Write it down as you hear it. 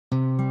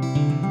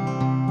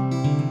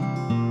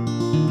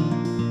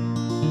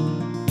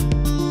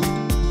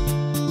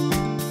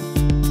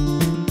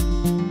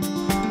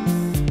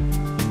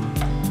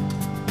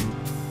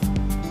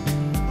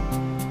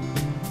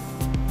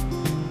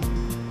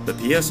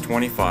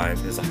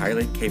PS-25 is a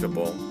highly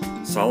capable,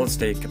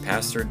 solid-state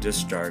capacitor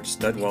discharge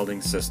stud welding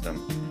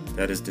system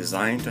that is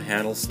designed to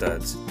handle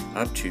studs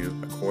up to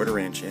 1/4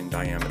 inch in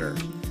diameter.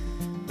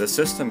 The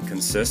system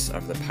consists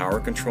of the power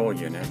control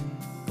unit,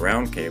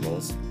 ground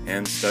cables,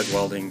 and stud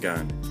welding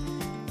gun.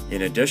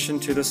 In addition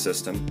to the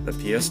system, the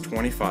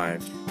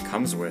PS-25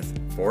 comes with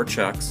 4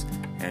 chucks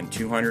and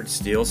 200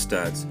 steel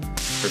studs,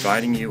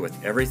 providing you with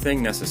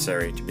everything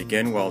necessary to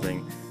begin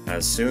welding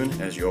as soon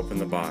as you open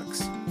the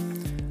box.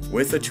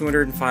 With the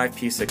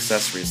 205-piece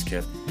accessories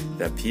kit,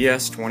 the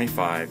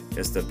PS-25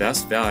 is the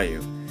best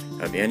value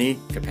of any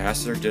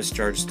capacitor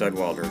discharge stud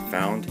welder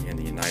found in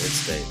the United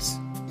States.